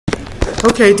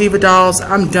Okay, Diva Dolls,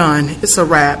 I'm done. It's a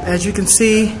wrap. As you can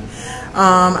see,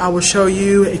 I will show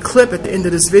you a clip at the end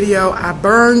of this video. I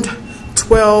burned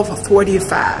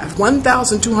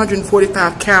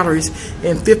 1,245 calories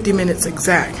in 50 minutes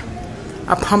exact.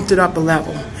 I pumped it up a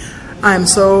level. I am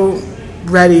so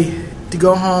ready to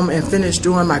go home and finish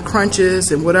doing my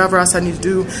crunches and whatever else I need to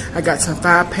do. I got some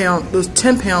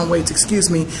 10-pound weights, excuse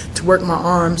me, to work my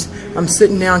arms. I'm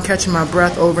sitting down catching my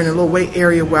breath over in a little weight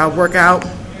area where I work out.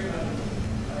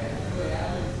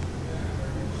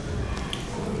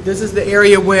 This is the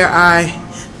area where I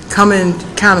come and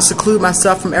kind of seclude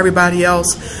myself from everybody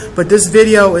else. But this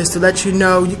video is to let you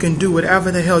know you can do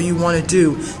whatever the hell you want to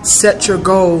do. Set your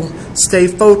goal. Stay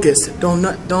focused. Don't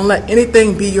let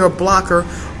anything be your blocker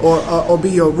or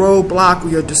be your roadblock or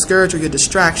your discourage or your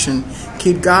distraction.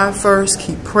 Keep God first.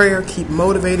 Keep prayer. Keep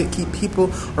motivated. Keep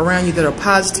people around you that are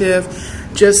positive.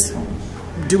 Just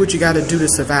do what you got to do to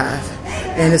survive.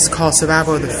 And it's called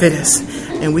survival of the fittest.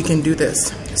 And we can do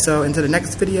this. So until the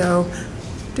next video,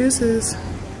 deuces.